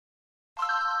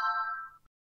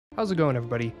How's it going,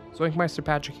 everybody? ZoinkMeister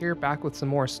Patrick here, back with some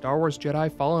more Star Wars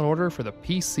Jedi Fallen Order for the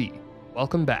PC.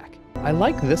 Welcome back. I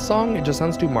like this song, it just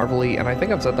sounds too Marvel-y, and I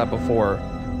think I've said that before,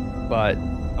 but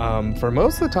for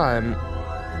most of the time,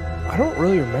 I don't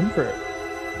really remember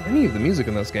any of the music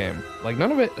in this game. Like,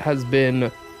 none of it has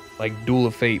been, like, Duel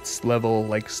of Fates level,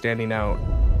 like, standing out,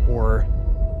 or,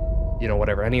 you know,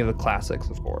 whatever, any of the classics,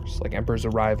 of course, like Emperor's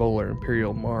Arrival or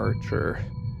Imperial March, or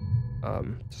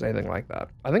just anything like that.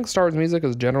 I think Star Wars music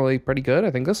is generally pretty good. I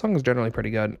think this song is generally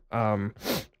pretty good.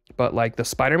 But like the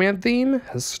Spider-Man theme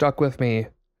has stuck with me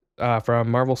from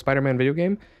Marvel Spider-Man video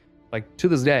game, like to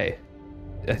this day.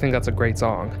 I think that's a great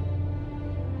song.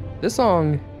 This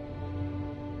song,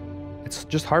 it's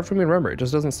just hard for me to remember. It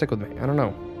just doesn't stick with me. I don't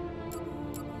know.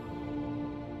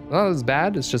 Not as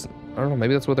bad. It's just, I don't know.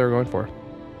 Maybe that's what they were going for.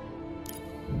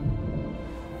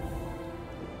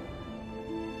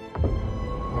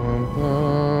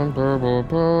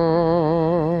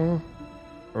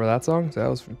 Remember that song? That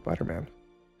was from Spider-Man.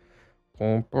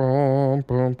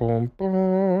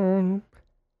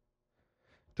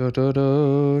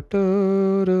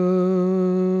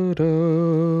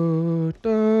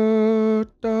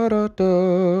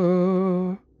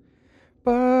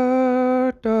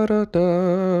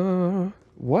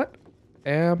 What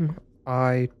am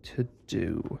I to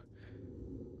do?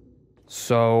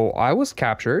 So I was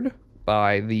captured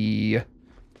by the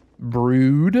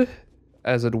Brood,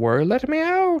 as it were. Let me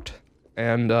out!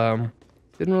 And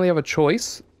didn't really have a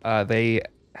choice. They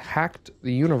hacked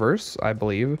the universe, I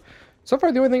believe. So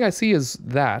far, the only thing I see is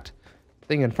that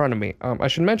thing in front of me. I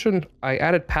should mention, I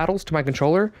added paddles to my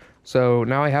controller, so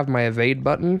now I have my evade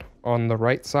button on the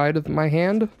right side of my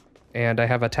hand, and I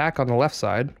have attack on the left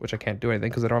side, which I can't do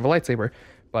anything because I don't have a lightsaber.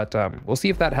 But we'll see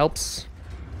if that helps.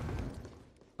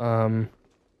 What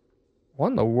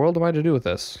in the world am I to do with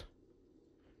this?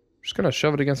 I'm just gonna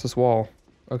shove it against this wall.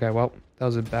 Okay, well, that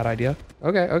was a bad idea.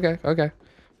 Okay.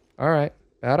 Alright,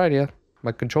 bad idea.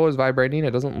 My controller's vibrating,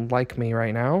 it doesn't like me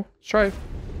right now. Let's try.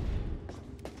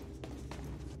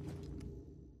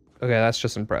 Okay, that's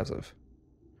just impressive.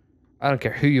 I don't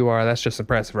care who you are, that's just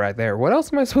impressive right there. What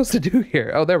else am I supposed to do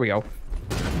here? Oh, there we go.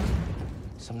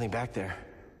 Something back there.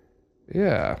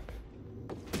 Yeah.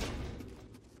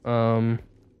 I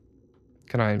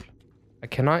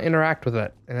cannot interact with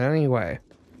it in any way.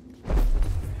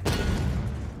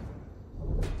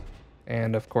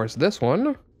 And of course this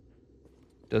one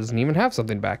doesn't even have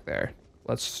something back there.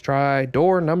 Let's try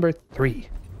door number 3.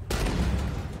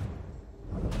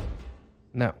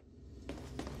 No.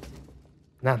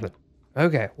 Nothing.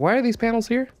 Okay, why are these panels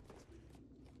here?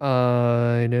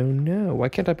 I don't know. Why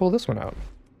can't I pull this one out?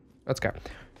 Let's go.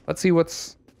 Let's see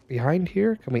what's behind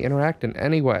here. Can we interact in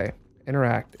any way?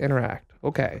 Interact.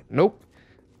 Okay, nope.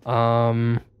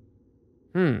 How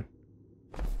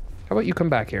about you come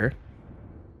back here?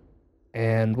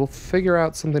 And we'll figure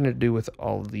out something to do with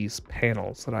all of these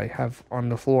panels that I have on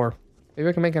the floor. Maybe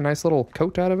I can make a nice little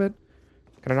coat out of it.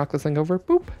 Can I knock this thing over?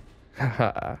 Boop.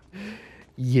 Haha.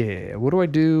 Yeah, what do I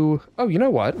do? Oh, you know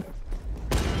what?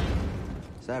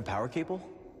 Is that a power cable?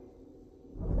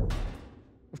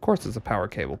 Of course it's a power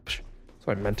cable. Psh, that's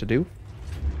what I meant to do.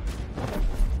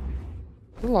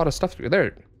 There's a lot of stuff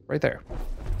there, right there.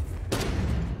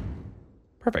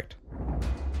 Perfect.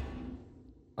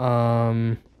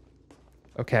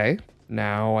 Okay,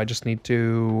 now I just need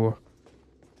to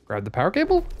grab the power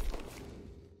cable.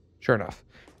 Sure enough.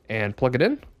 And plug it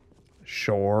in.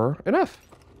 Sure enough.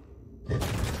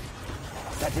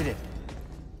 That did it.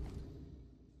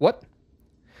 What?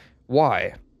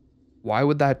 Why? Why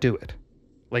would that do it?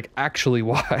 Like, actually,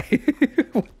 why?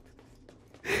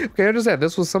 Okay, I understand.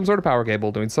 This was some sort of power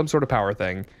cable doing some sort of power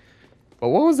thing. But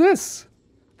what was this?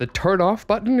 The turn off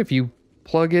button if you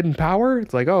plug in power?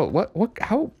 It's like, oh, what,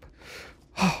 how?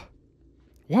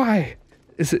 Why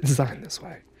is it designed this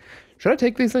way? Should I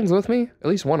take these things with me? At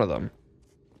least one of them.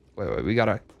 Wait, we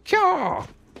gotta...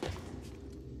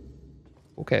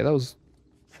 Okay, that was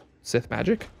Sith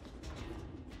magic.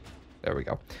 There we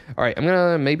go. All right, I'm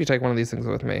gonna maybe take one of these things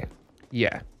with me.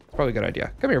 Yeah, it's probably a good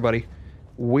idea. Come here, buddy.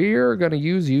 We're gonna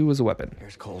use you as a weapon.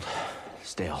 Air's cold,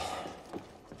 stale.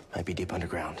 Might be deep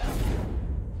underground.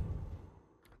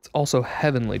 It's also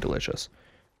heavenly delicious.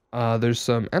 There's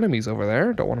some enemies over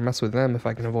there. Don't want to mess with them if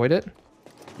I can avoid it.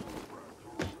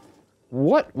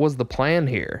 What was the plan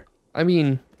here? I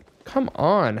mean, come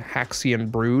on,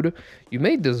 Haxion Brood. You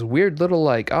made this weird little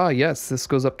like, yes, this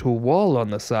goes up to a wall on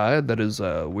the side that is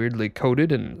weirdly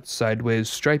coated in sideways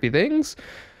stripy things.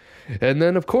 And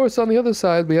then, of course, on the other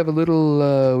side, we have a little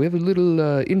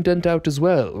indent out as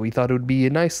well. We thought it would be a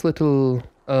nice little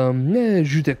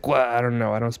Je sais quoi, I don't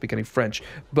know, I don't speak any French.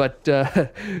 But,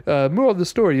 moral of the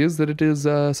story is that it is,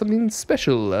 something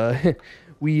special.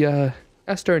 We,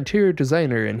 asked our interior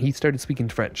designer and he started speaking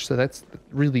French, so that's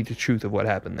really the truth of what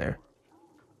happened there.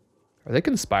 Are they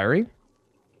conspiring?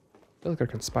 I feel like they're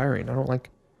conspiring. I don't like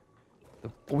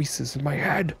the voices in my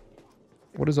head.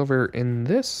 What is over in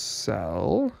this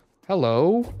cell?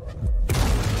 Hello?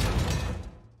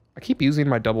 I keep using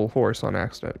my double horse on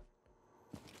accident.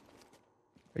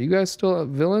 Are you guys still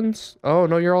villains? Oh,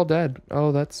 no, you're all dead.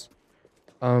 Oh, that's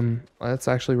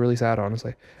actually really sad,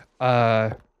 honestly.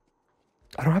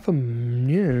 I don't have a...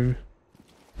 Yeah.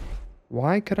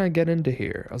 Why could I get into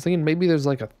here? I was thinking maybe there's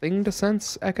like a thing to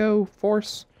sense echo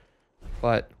force,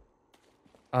 but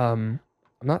I'm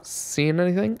not seeing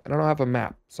anything. I don't have a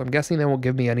map, so I'm guessing they won't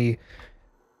give me any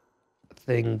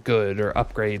thing good or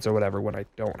upgrades or whatever when I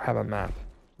don't have a map.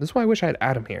 This is why I wish I had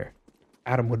Adam here.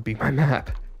 Adam would be my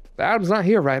map. But Adam's not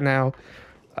here right now,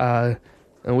 and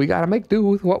we gotta make do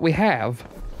with what we have.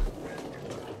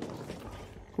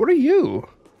 What are you?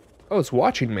 Oh, it's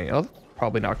watching me. Oh, that's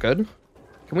probably not good.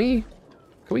 Can we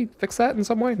fix that in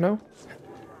some way? No?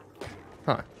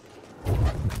 Huh.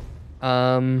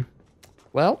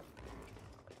 Well,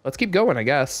 let's keep going, I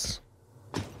guess.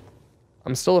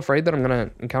 I'm still afraid that I'm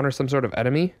gonna encounter some sort of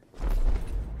enemy.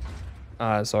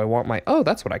 So I want my... Oh,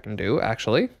 that's what I can do,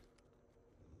 actually.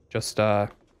 Just, can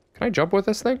I jump with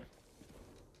this thing?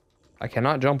 I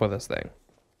cannot jump with this thing.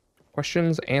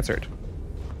 Questions answered.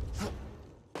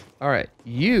 All right,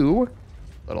 you,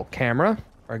 little camera,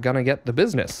 are gonna get the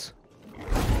business.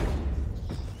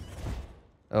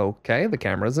 Okay, the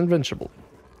camera's invincible.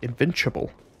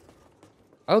 Invincible.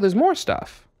 Oh, there's more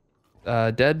stuff.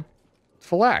 Dead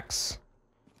Phylax.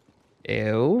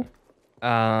 Ew.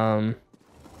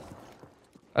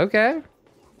 Okay. Oh,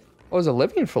 there's a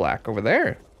living Phylax over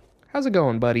there. How's it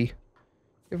going, buddy?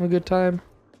 You having a good time?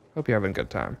 Hope you're having a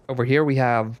good time. Over here we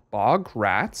have bog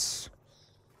rats,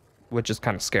 which is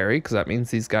kind of scary because that means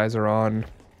these guys are on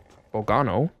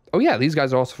Bogano. Oh yeah, these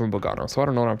guys are also from Bogano, so I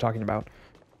don't know what I'm talking about.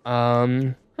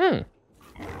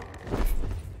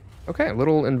 Okay,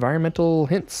 little environmental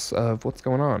hints of what's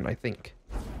going on, I think.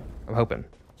 I'm hoping.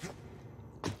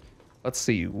 Let's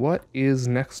see, what is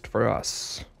next for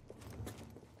us?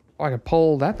 Oh, I can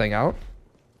pull that thing out.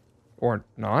 Or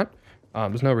not.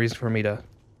 There's no reason for me to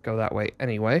go that way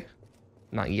anyway.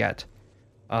 Not yet.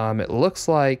 It looks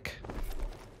like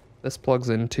this plugs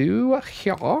into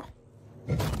here.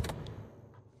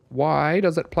 Why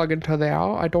does it plug into there?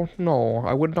 I don't know.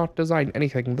 I would not design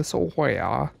anything this way.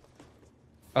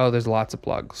 Oh, there's lots of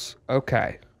plugs.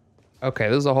 Okay. Okay,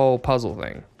 this is a whole puzzle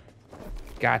thing.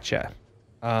 Gotcha.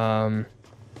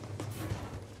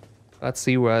 Let's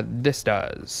see what this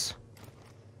does.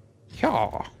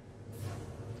 Yeah.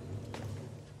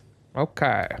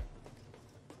 Okay.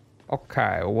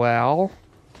 Okay, well.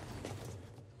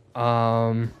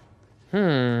 There's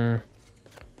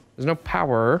no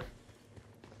power.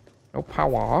 No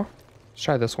power. Let's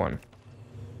try this one.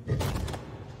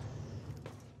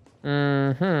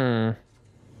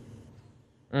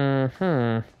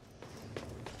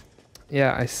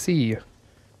 Yeah, I see.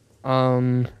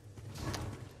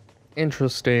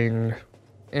 Interesting.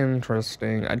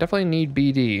 Interesting. I definitely need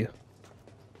BD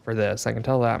for this. I can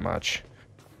tell that much.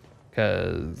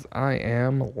 Because I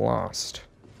am lost.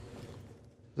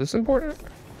 Is this important?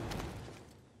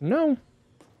 No.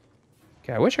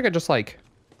 Okay, I wish I could just, like,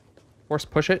 force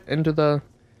push it into the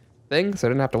thing so I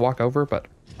didn't have to walk over, but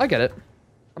I get it.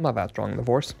 I'm not that strong in the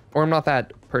Force. Or I'm not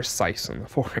that precise in the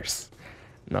Force.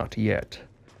 Not yet.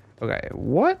 Okay,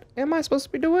 what am I supposed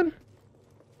to be doing?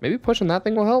 Maybe pushing that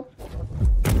thing will help?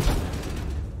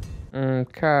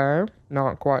 Okay.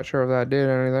 Not quite sure if that did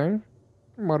anything.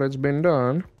 But it's been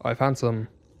done. Oh, I found some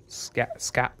skag?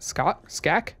 I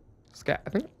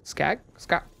think? Skag?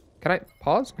 Can I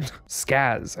pause?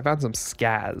 Scaz. I found some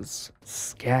scaz.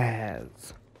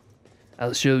 Scaz.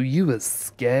 I'll show you a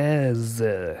scaz.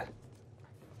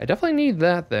 I definitely need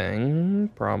that thing,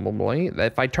 probably.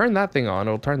 If I turn that thing on,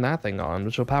 it'll turn that thing on,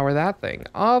 which will power that thing.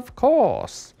 Of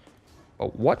course.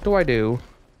 But what do I do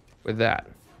with that?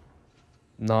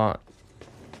 Not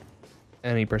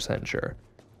any % sure.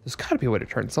 There's gotta be a way to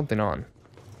turn something on.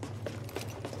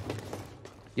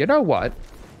 You know what?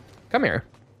 Come here.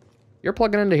 You're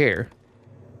plugging into here.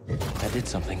 I did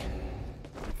something.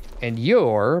 And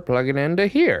you're plugging into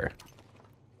here.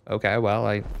 Okay, well,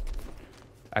 I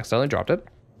accidentally dropped it.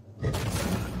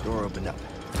 Door opened up.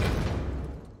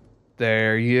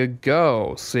 There you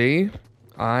go. See?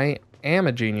 I am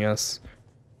a genius.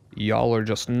 Y'all are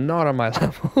just not on my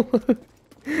level.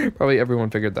 Probably everyone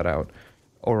figured that out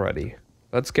already.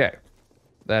 Let's go.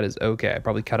 That is okay. I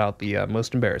probably cut out the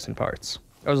most embarrassing parts.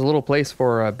 There was a little place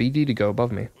for BD to go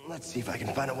above me. Let's see if I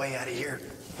can find a way out of here.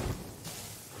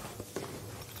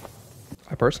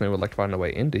 I personally would like to find a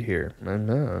way into here.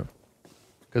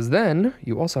 Because then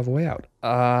you also have a way out.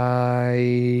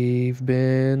 I've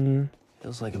been...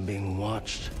 Feels like I'm being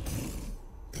watched.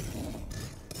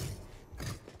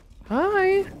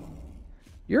 Hi.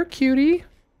 You're a cutie.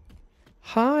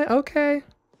 Hi, okay.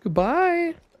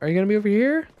 Goodbye. Are you gonna be over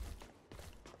here?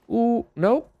 Ooh,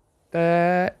 nope.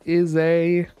 That is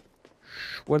a...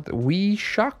 What? Wee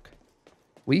shock?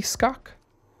 Wee skock?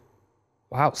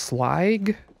 Wow,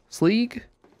 Sleeg?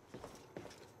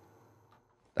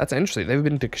 That's interesting. They've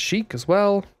been to Kashyyyk as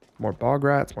well. More bog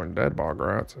rats, more dead bog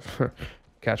rats.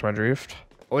 Catch my drift.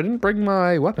 Oh, I didn't bring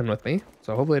my weapon with me,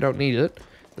 so hopefully I don't need it.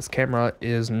 This camera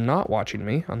is not watching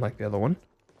me, unlike the other one,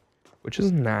 which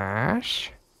is nice.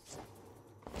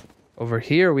 Over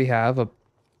here we have a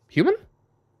human?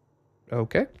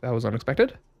 Okay, that was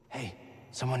unexpected. Hey,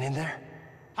 someone in there?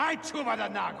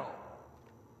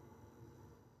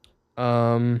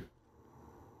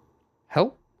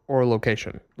 Help or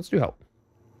location? Let's do help.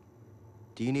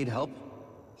 Do you need help?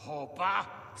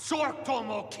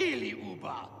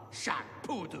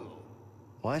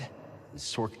 What?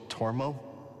 Sork Tormo?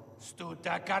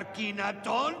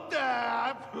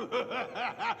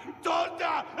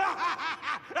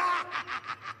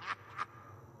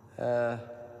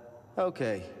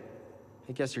 Okay.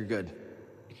 I guess you're good.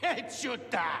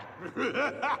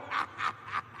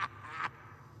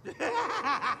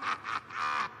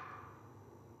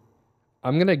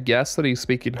 I'm gonna guess that he's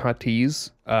speaking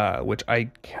Huttese, which I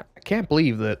can't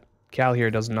believe that Cal here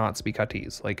does not speak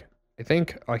Huttese. Like, I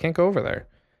think I can't go over there.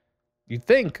 You'd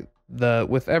think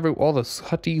with all the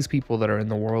Huttese people that are in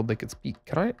the world, they could speak.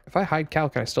 Can I? If I hide Cal,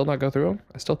 can I still not go through him?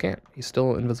 I still can't. He's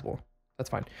still invisible. That's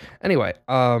fine. Anyway,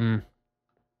 yeah,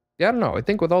 I don't know. I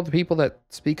think with all the people that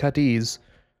speak Huttese,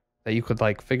 that you could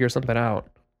like figure something out.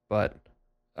 But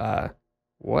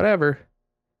whatever.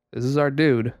 This is our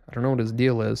dude. I don't know what his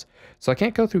deal is. So I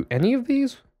can't go through any of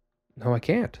these? No, I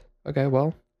can't. Okay,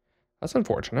 well, that's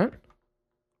unfortunate.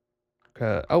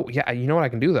 Oh, yeah, you know what I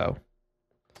can do, though?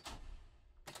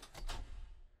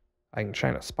 I can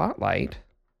shine a spotlight.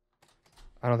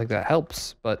 I don't think that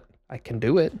helps, but I can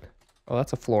do it. Oh,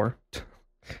 that's a floor.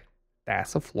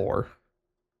 That's a floor.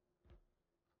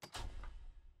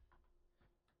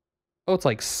 Oh, it's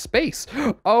like space.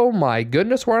 Oh my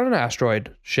goodness, we're on an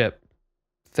asteroid ship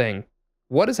thing.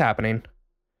 What is happening?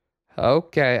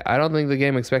 Okay, I don't think the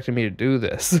game expected me to do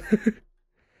this.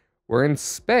 We're in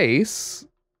space.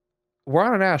 We're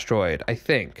on an asteroid, I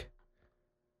think.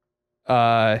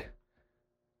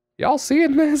 Y'all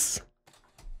seeing this?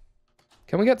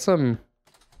 Can we get some...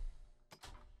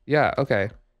 Yeah, okay.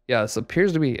 Yeah, this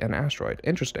appears to be an asteroid.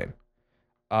 Interesting.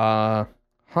 Well,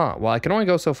 I can only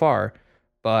go so far,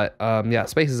 but, yeah,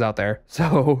 space is out there,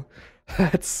 so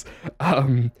that's,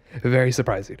 very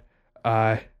surprising.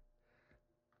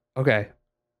 Okay.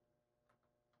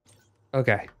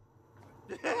 Okay.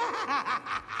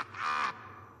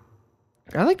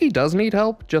 I think he does need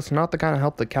help, just not the kind of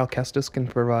help that Cal Kestis can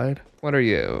provide. What are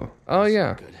you? Oh,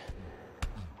 yeah. Good.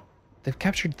 They've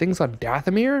captured things on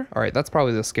Dathomir? Alright, that's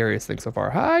probably the scariest thing so far.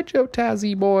 Hi, Joe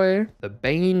Tazzy boy. The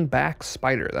Baneback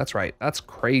Spider. That's right. That's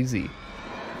crazy.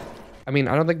 I mean,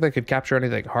 I don't think they could capture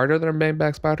anything harder than a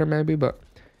Baneback Spider, maybe, but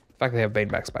the fact they have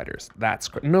Baneback Spiders, that's...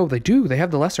 No, they do. They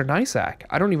have the Lesser Nysac.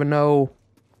 I don't even know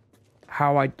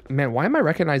how I... Man, why am I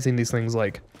recognizing these things,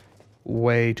 like,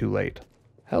 way too late?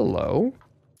 Hello.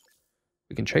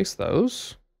 We can chase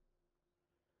those.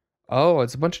 Oh,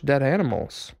 it's a bunch of dead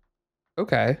animals.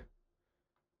 Okay.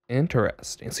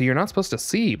 Interesting. So you're not supposed to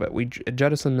see, but we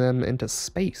jettison them into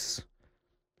space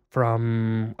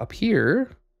from up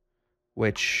here,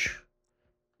 which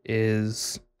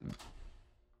is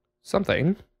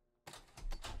something.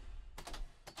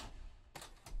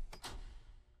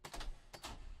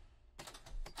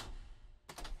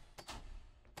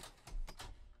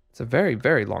 It's a very,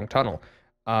 very long tunnel.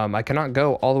 I cannot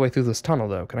go all the way through this tunnel,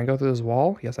 though. Can I go through this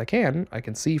wall? Yes, I can. I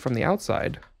can see from the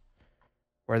outside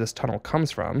where this tunnel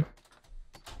comes from.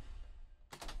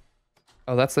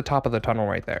 Oh, that's the top of the tunnel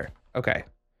right there. Okay.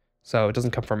 So it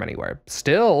doesn't come from anywhere.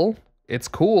 Still, it's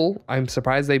cool. I'm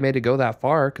surprised they made it go that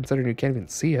far, considering you can't even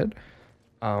see it.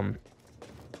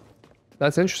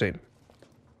 That's interesting.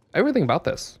 Everything about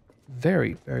this.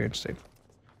 Very, very interesting.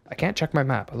 I can't check my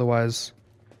map, otherwise...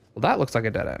 Well, that looks like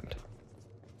a dead end.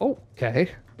 Oh,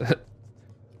 okay. That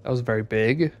was very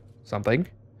big. Something.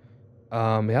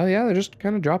 Yeah, they're just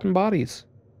kind of dropping bodies.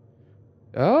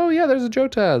 Oh, yeah, there's a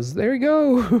Jotaz. There you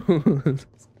go.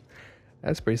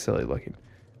 That's pretty silly looking.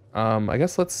 I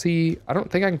guess let's see. I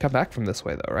don't think I can come back from this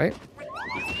way though, right?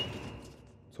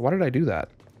 So why did I do that?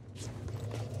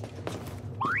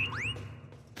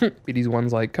 BD's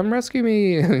one's like, come rescue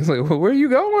me. He's like, well, where are you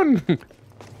going?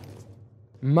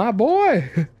 My boy.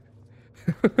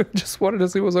 Just wanted to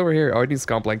see what's over here. Oh, I need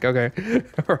Scomp Link. Okay.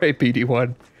 All right,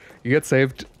 BD1. You get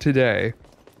saved today.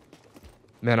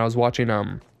 Man, I was watching,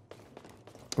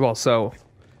 well, so,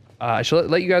 I should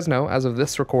let you guys know, as of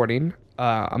this recording,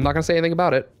 I'm not gonna say anything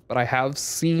about it, but I have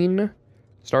seen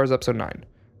Star Wars Episode 9.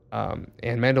 And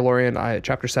Mandalorian,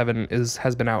 Chapter 7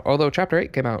 has been out, although Chapter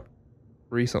 8 came out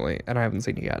recently, and I haven't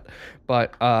seen it yet.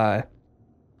 But,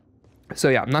 so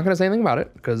yeah, I'm not gonna say anything about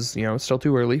it, because, you know, it's still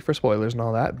too early for spoilers and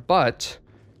all that, but,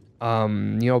 you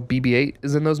know, BB-8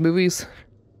 is in those movies,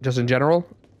 just in general.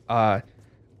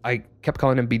 I kept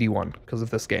calling him BD1 because of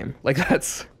this game. Like,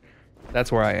 that's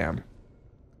where I am.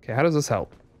 Okay, how does this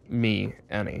help me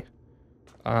any?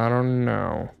 I don't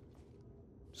know.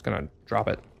 Just gonna drop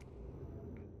it.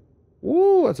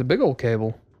 Ooh, that's a big old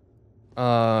cable.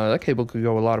 That cable could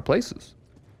go a lot of places.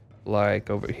 Like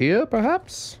over here,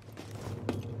 perhaps?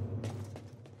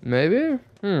 Maybe?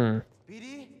 BD?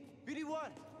 BD1!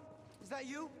 Is that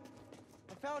you?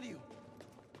 I found you.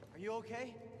 Are you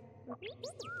okay?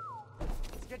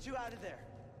 Let's get you out of there.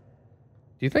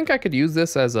 Do you think I could use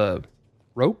this as a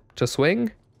rope to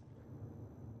swing?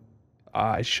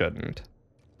 I shouldn't.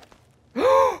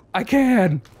 I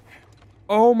can!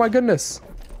 Oh my goodness.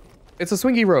 It's a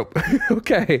swingy rope.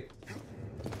 Okay.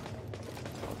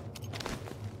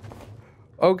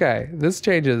 Okay, this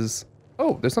changes.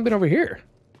 Oh, there's something over here.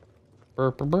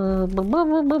 Over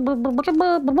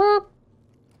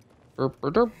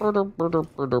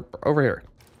here.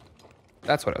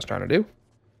 That's what I was trying to do.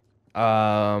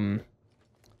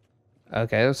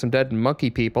 Okay, there's some dead monkey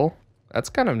people. That's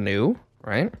kind of new,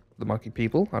 right? The monkey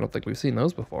people. I don't think we've seen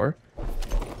those before.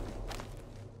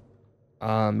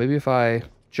 Maybe if I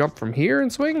jump from here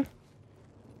and swing?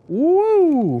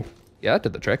 Woo! Yeah, that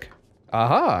did the trick.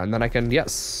 Aha, and then I can,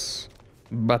 yes.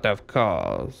 But of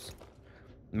course.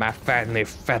 My family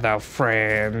feather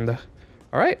friend.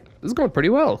 All right, this is going pretty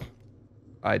well,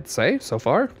 I'd say, so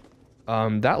far.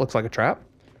 That looks like a trap.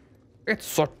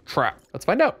 It's a trap. Let's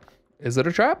find out. Is it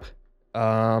a trap?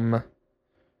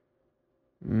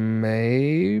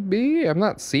 Maybe. I'm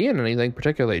not seeing anything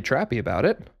particularly trappy about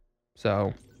it.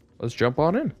 So, let's jump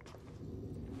on in.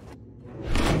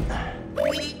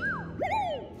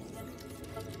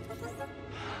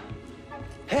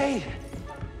 Hey!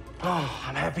 Oh,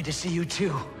 I'm happy to see you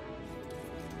too.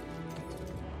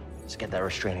 Let's get that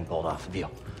restraining bolt off of you.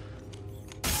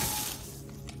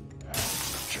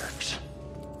 Jerks.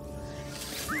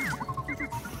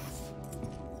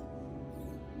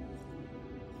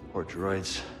 Poor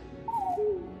droids.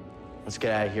 Let's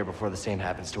get out of here before the same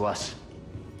happens to us.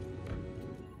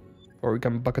 Or we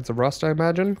become buckets of rust, I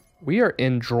imagine. We are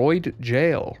in droid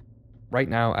jail right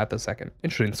now at the second.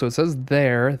 Interesting. So it says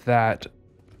there that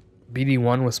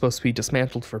BD1 was supposed to be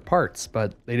dismantled for parts,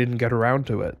 but they didn't get around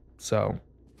to it. So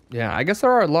yeah, I guess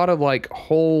there are a lot of like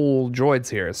whole droids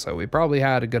here, so we probably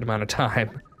had a good amount of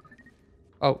time.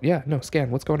 Oh yeah, no, scan.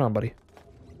 What's going on, buddy?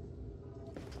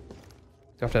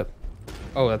 You have to.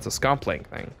 Oh, that's a Scomp Link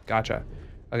thing. Gotcha.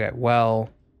 Okay, well,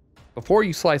 before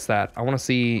you slice that, I want to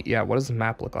see, yeah, what does the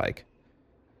map look like?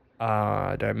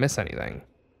 Did I miss anything?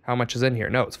 How much is in here?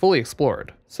 No, it's fully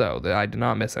explored, so I did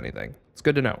not miss anything. It's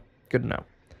good to know. Good to know.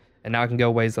 And now I can go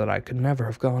ways that I could never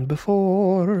have gone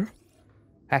before.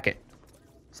 Hack it.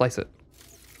 Slice it.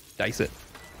 Dice it.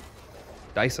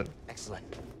 Dyson.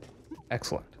 Excellent.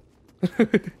 Excellent.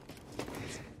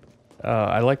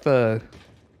 I like the...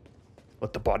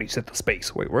 Let the bodies hit the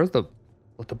space. Wait, where's the...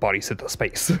 Let the bodies hit the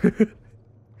space.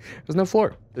 There's no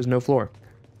floor. There's no floor.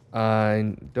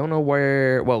 I don't know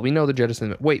where... Well, we know the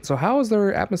jettison... Wait, so how is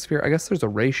there atmosphere? I guess there's a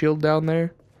ray shield down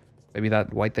there. Maybe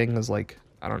that white thing is like...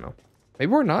 I don't know.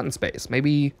 Maybe we're not in space.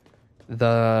 Maybe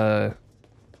the...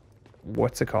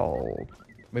 What's it called?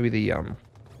 Maybe the...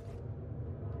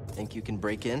 Think you can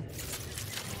break in?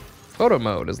 Photo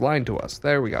mode is lying to us.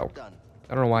 There we go. Done.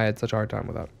 I don't know why I had such a hard time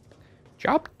with that.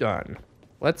 Job done.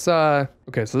 Let's,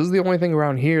 okay, so this is the only thing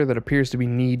around here that appears to be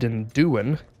needing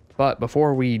doing. But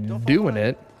before we doing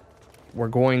it, we're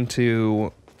going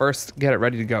to first get it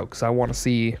ready to go, because I want to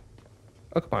see...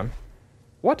 Oh, come on.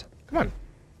 What? Come on.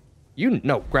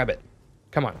 No, grab it.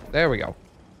 Come on. There we go.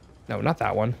 No, not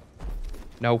that one.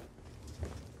 No.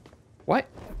 What?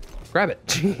 Grab it.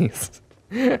 Jeez.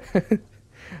 I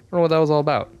don't know what that was all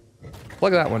about.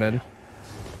 Plug that one in.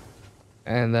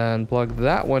 And then plug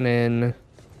that one in.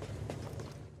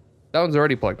 That one's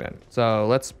already plugged in. So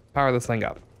let's power this thing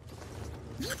up.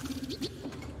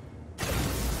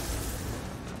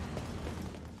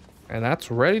 And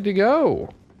that's ready to go.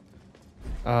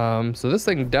 So this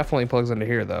thing definitely plugs into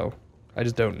here though. I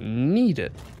just don't need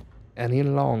it any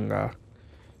longer.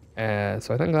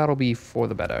 So I think that'll be for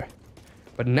the better.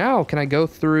 But now can I go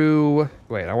through,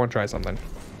 wait, I want to try something.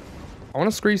 I want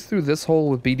to squeeze through this hole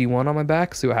with BD1 on my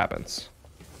back, see what happens.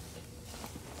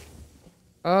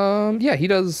 Yeah, he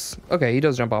does, okay, he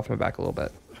does jump off my back a little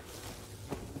bit.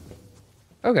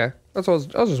 Okay, that's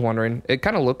what I was just wondering. It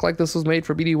kind of looked like this was made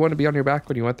for BD1 to be on your back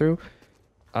when you went through.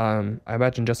 I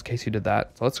imagine just in case you did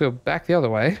that. So let's go back the other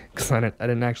way, because I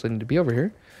didn't actually need to be over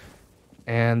here.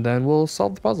 And then we'll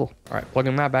solve the puzzle. All right,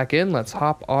 plugging that back in, let's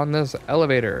hop on this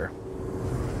elevator.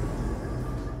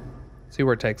 See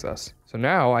where it takes us. So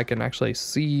now I can actually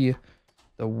see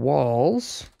the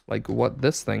walls, like what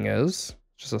this thing is.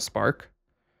 Just a spark.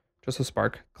 Just a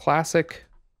spark. Classic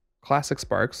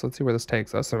sparks. Let's see where this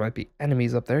takes us. There might be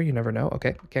enemies up there. You never know.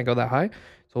 Okay, can't go that high.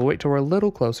 So we'll wait till we're a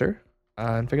little closer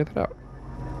and figure that out.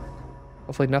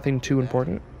 Hopefully nothing too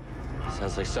important.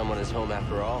 Sounds like someone is home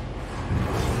after all.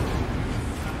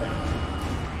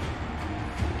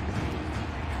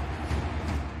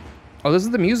 Oh, this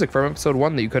is the music from episode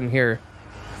 1 that you couldn't hear.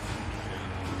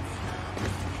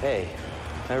 Hey,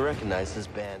 I recognize this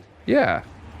band. Yeah.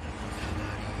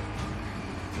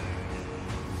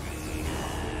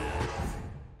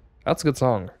 That's a good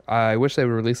song. I wish they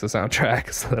would release the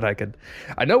soundtrack so that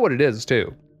I know what it is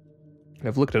too.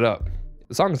 I've looked it up.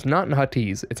 The song is not in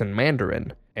Huttese, it's in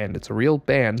Mandarin, and it's a real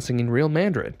band singing real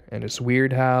Mandarin. And it's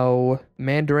weird how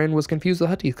Mandarin was confused with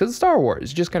Huttese, because it's Star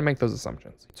Wars, you just kind of make those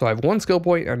assumptions. So I have 1 skill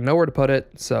point and nowhere to put it,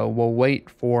 so we'll wait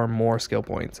for more skill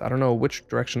points. I don't know which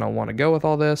direction I'll want to go with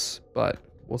all this, but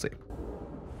we'll see.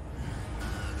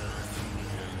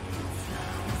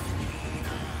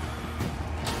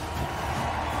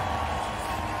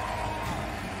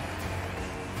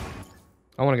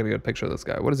 I want to get a good picture of this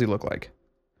guy. What does he look like?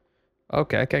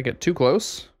 Okay, I can't get too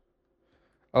close.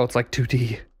 Oh, it's like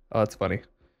 2D. Oh, that's funny.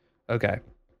 Okay.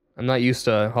 I'm not used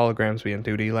to holograms being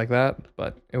 2D like that,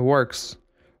 but it works.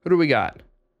 Who do we got?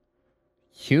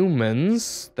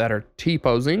 Humans that are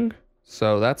T-posing,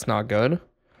 so that's not good.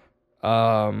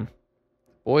 Boy,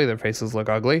 their faces look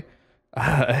ugly.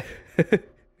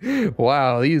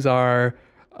 Wow, these are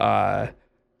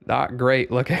not great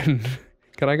looking.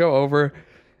 Can I go over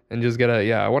and just get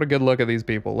I want a good look at these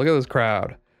people. Look at this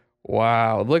crowd.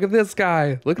 Wow, look at this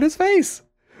guy. Look at his face.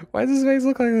 Why does his face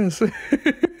look like this?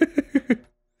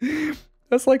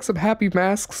 That's like some Happy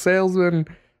Mask salesman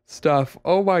stuff.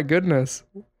 Oh my goodness.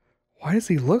 Why does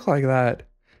he look like that?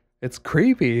 It's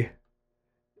creepy.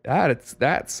 That's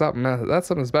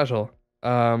something special.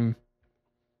 Oh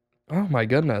my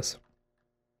goodness.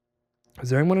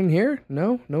 Is there anyone in here?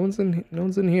 No one's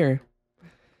in here.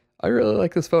 I really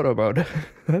like this photo mode.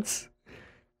 That's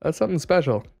something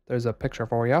special. There's a picture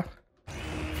for you.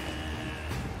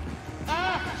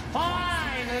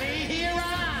 Finally, he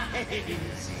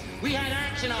arrives! We had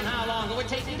action on how long it would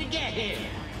take you to get here.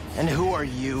 And who are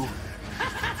you?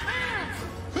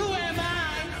 Who am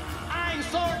I? I'm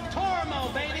Sword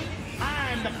Tormo, baby.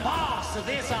 I'm the boss of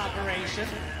this operation.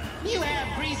 You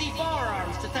have greasy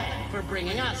forearms to thank for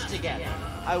bringing us together.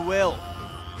 I will.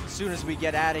 As soon as we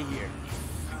get out of here.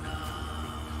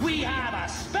 We have a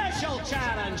special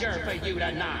challenger for you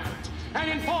tonight. An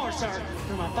enforcer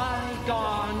from a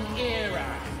bygone era.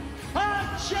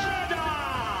 A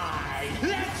Jedi!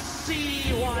 Let's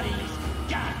see what he's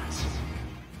got.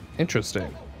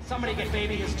 Interesting. Somebody get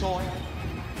baby his toy.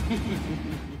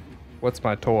 What's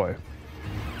my toy?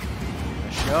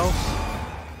 A show?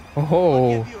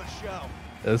 Oh, I'll give you a show.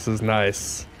 this is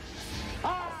nice.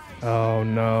 Oh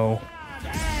no.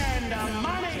 And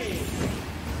money!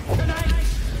 Tonight,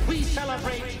 we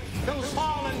celebrate those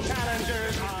fallen challengers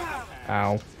of the past.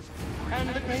 Ow. And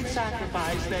the great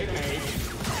sacrifice they made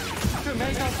to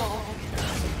make us all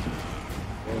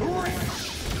rich.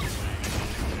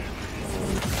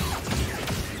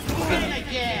 And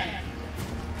again.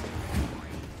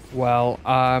 Well,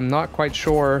 I'm not quite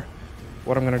sure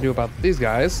what I'm gonna do about these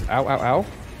guys. Ow, ow, ow.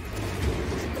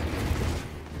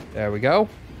 There we go.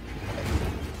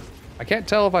 I can't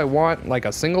tell if I want like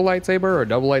a single lightsaber or a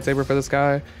double lightsaber for this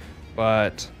guy,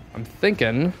 but I'm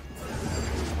thinking.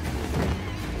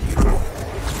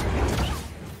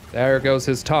 There goes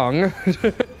his tongue.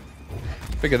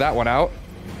 Figure that one out.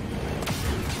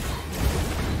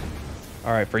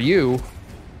 All right, for you,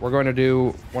 we're going to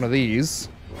do one of these.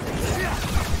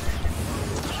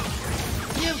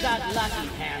 You got lucky,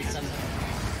 handsome.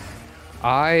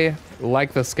 I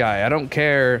like this guy. I don't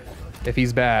care if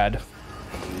he's bad.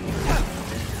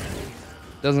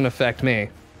 Doesn't affect me.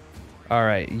 All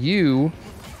right, you,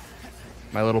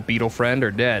 my little beetle friend, are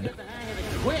dead.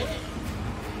 Quit.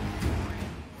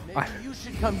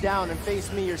 come down and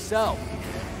face me yourself.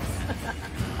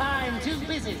 I'm too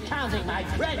busy counting my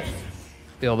credits.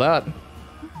 Feel that.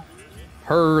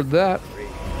 Heard that.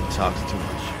 Talks too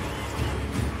much.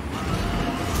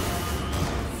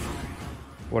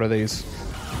 What are these?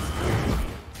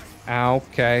 Ow,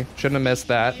 okay. Shouldn't have missed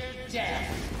that.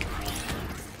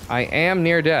 I am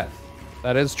near death.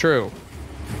 That is true.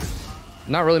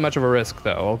 Not really much of a risk,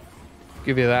 though. I'll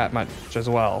give you that much as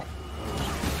well.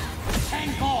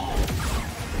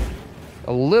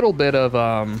 A little bit of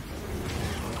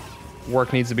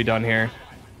work needs to be done here.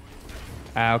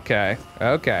 Okay,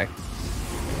 okay.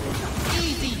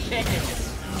 Easy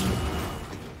pickings.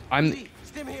 I'm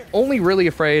only really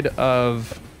afraid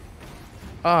of...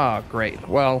 Ah, great.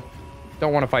 Well,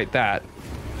 don't want to fight that.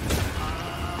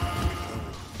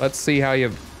 Let's see how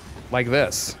you like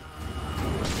this.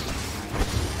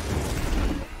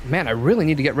 Man, I really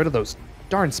need to get rid of those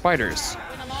darn spiders.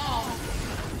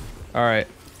 All right.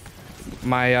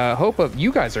 My hope of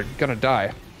you guys are gonna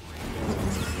die.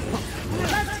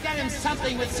 Let's get him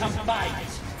something with some bite.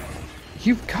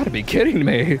 You've got to be kidding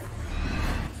me.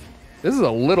 This is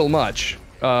a little much.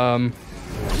 All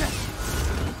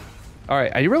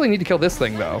right, I really need to kill this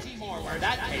thing though.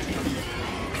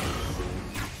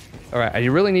 All right, I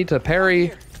really need to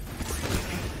parry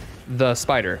the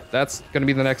spider. That's gonna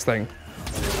be the next thing.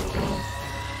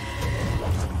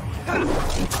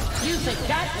 You think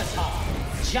that was hard?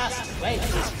 Just wait.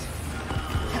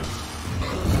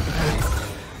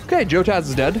 Okay, Joe Taz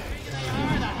is dead. The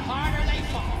harder they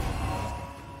fall.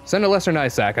 Send a lesser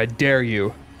Nysack, I dare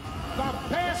you. The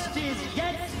best is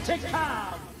yet to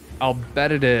come. I'll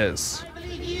bet it is. I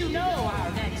believe you know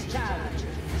our next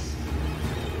challengers.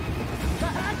 The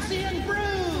Haxion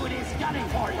Brood is gunning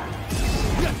for you.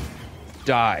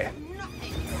 Die.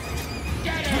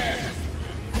 Get him.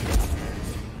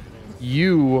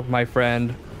 You, my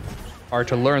friend, are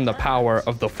to learn the power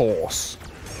of the Force.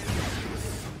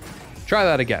 Try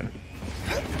that again.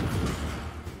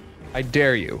 I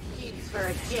dare you.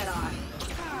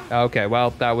 Okay,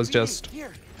 well, that was just...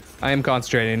 I am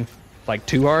concentrating. Like,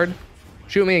 too hard?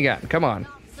 Shoot me again, come on.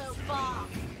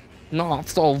 Not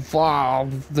so far.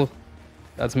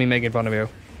 That's me making fun of you.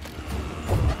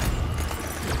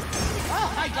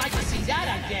 Oh, I'd like to see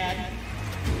that again.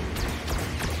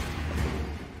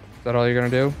 Is that all you're gonna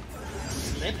do?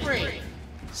 Slippery.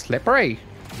 Slippery.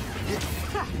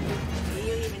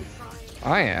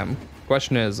 I am.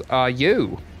 Question is, are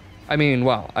you? I mean,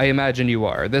 well, I imagine you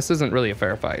are. This isn't really a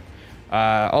fair fight.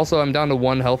 Also, I'm down to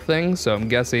 1 health thing, so I'm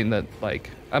guessing that,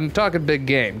 like, I'm talking big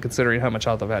game considering how much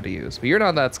health I've had to use. But you're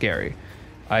not that scary.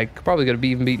 I probably could have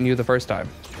even beaten you the first time.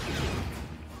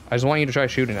 I just want you to try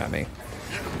shooting at me.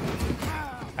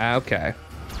 Okay.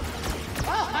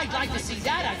 Oh, I'd like to see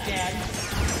that again.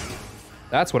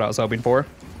 That's what I was hoping for.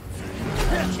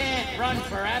 Can't run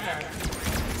forever.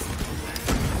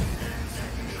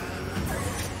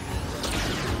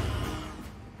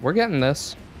 We're getting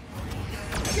this.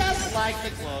 Just like the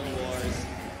Clone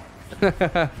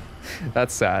Wars.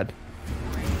 That's sad.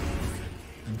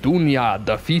 Dunya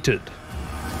defeated.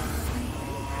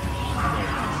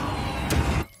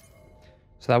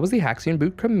 So that was the Haxion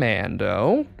Brood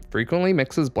Commando. Frequently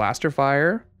mixes blaster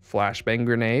fire, flashbang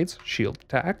grenades, shield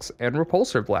attacks, and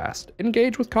repulsor blast.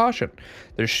 Engage with caution.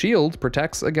 Their shield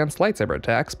protects against lightsaber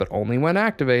attacks, but only when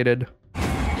activated.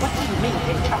 What do you mean,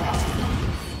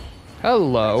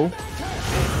 Hello.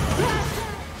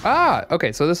 Ah,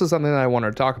 okay, so this is something that I wanted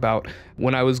to talk about.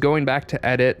 When I was going back to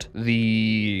edit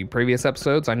the previous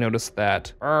episodes, I noticed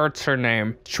that, what's her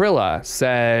name? Trilla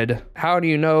said, how do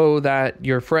you know that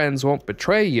your friends won't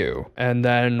betray you? And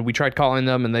then we tried calling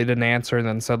them and they didn't answer, and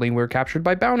then suddenly we were captured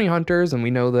by bounty hunters, and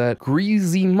we know that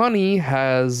Greasy Money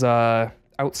has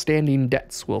outstanding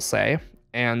debts, we'll say.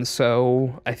 And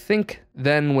so I think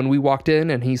then when we walked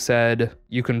in and he said,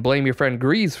 you can blame your friend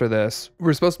Grease for this,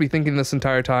 we're supposed to be thinking this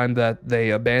entire time that they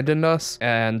abandoned us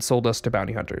and sold us to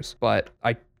bounty hunters. But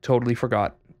I totally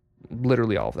forgot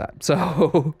literally all of that.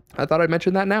 So I thought I'd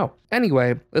mention that now.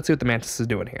 Anyway, let's see what the Mantis is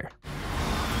doing here.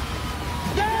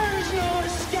 There's no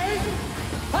escape!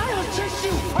 I'll chase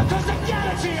you across the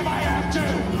galaxy if I have to!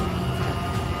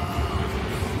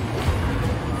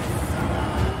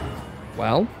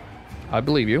 Well, I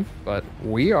believe you, but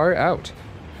we are out.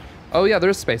 Oh yeah,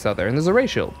 there's space out there, and there's a ray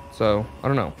shield, so I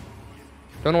don't know.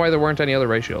 Don't know why there weren't any other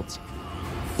ray shields.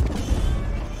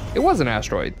 It was an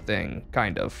asteroid thing,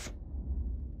 kind of.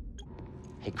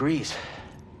 Hey, Grease.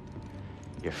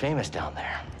 You're famous down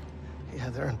there. Yeah,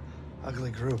 they're an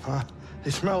ugly group, huh?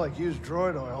 They smell like used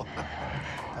droid oil.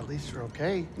 At least they're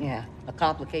okay. Yeah, a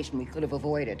complication we could have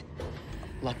avoided.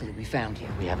 Luckily, we found you.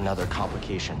 We have another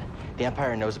complication. The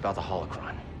Empire knows about the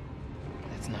holocron.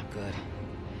 That's not good.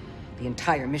 The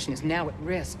entire mission is now at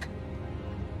risk.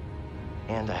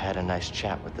 And I had a nice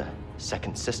chat with the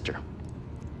second sister,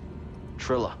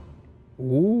 Trilla.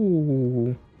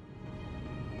 Ooh.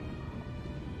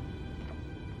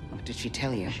 What did she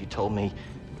tell you? She told me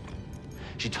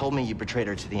you betrayed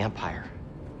her to the Empire.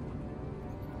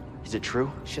 Is it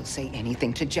true? She'll say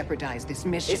anything to jeopardize this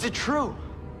mission. Is it true?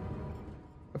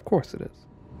 Of course it is.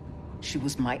 She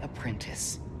was my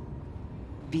apprentice.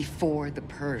 Before the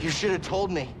Purge. You should have told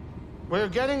me. We're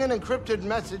getting an encrypted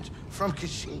message from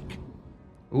Kashyyyk.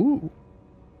 Ooh.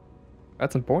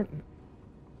 That's important.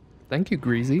 Thank you,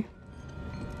 Greasy.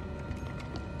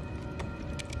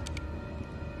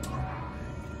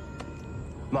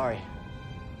 Mari.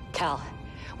 Cal,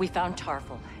 we found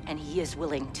Tarful, and he is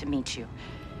willing to meet you.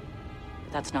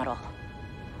 But that's not all.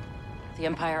 The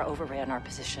Empire overran our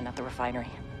position at the refinery.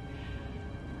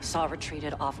 Saw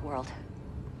retreated off-world.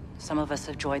 Some of us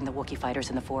have joined the Wookiee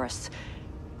fighters in the forests.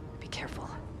 Be careful.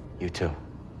 You too.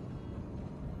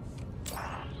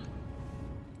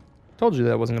 Told you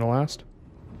that wasn't gonna last.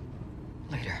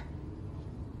 Later.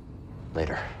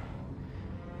 Later.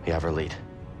 We have our lead.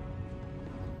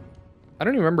 I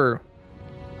don't even remember.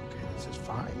 Okay, this is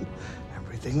fine.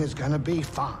 Everything is gonna be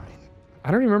fine.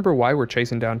 I don't even remember why we're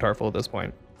chasing down Tarful at this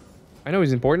point. I know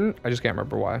he's important. I just can't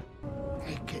remember why.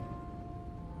 Hey, kid.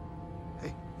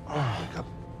 Hey, wake up.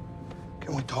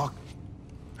 Can we talk?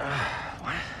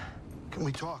 What? Can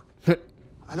we talk?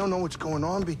 I don't know what's going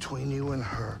on between you and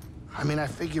her. I mean, I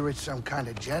figure it's some kind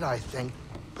of Jedi thing,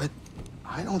 but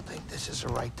I don't think this is the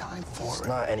right time for It's it.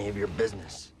 not any of your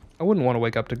business. I wouldn't want to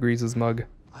wake up to Grease's mug.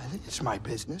 I think it's my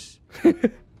business.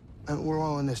 And we're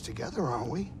all in this together,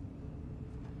 aren't we?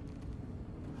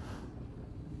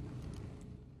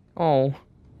 Oh.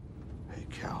 Hey,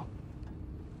 Cal.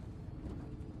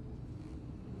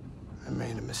 I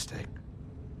made a mistake.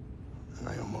 And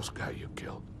I almost got you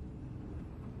killed.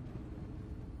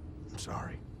 I'm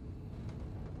sorry.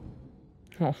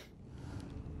 Oh. I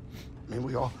mean,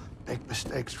 we all make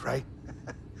mistakes, right?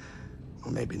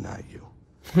 Well, maybe not you.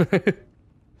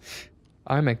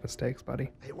 I make mistakes,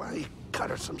 buddy. Hey, why don't you cut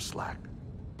her some slack?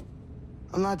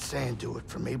 I'm not saying do it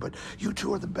for me, but you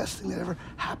two are the best thing that ever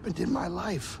happened in my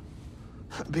life.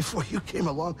 Before you came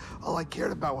along, all I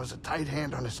cared about was a tight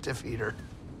hand on a stiff eater.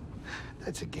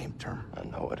 That's a game term. I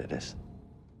know what it is.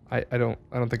 I don't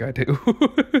think I do.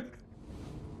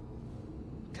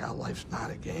 Cal, life's not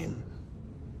a game.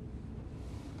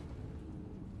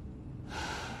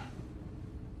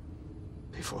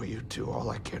 Before you two, all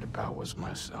I cared about was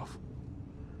myself.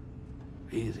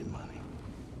 Easy money.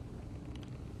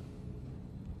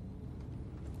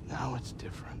 Now it's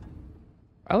different.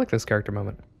 I like this character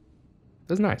moment.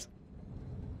 This is nice.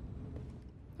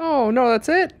 Oh, no, that's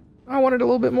it? I wanted a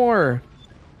little bit more.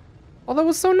 Oh, that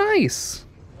was so nice.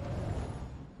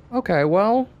 Okay,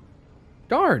 well,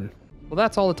 darn. Well,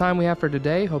 that's all the time we have for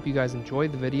today. Hope you guys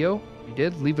enjoyed the video. If you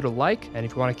did, leave it a like. And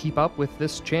if you want to keep up with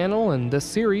this channel and this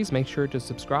series, make sure to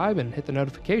subscribe and hit the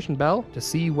notification bell to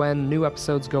see when new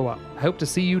episodes go up. I hope to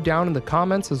see you down in the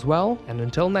comments as well. And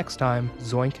until next time,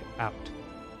 Zoink out.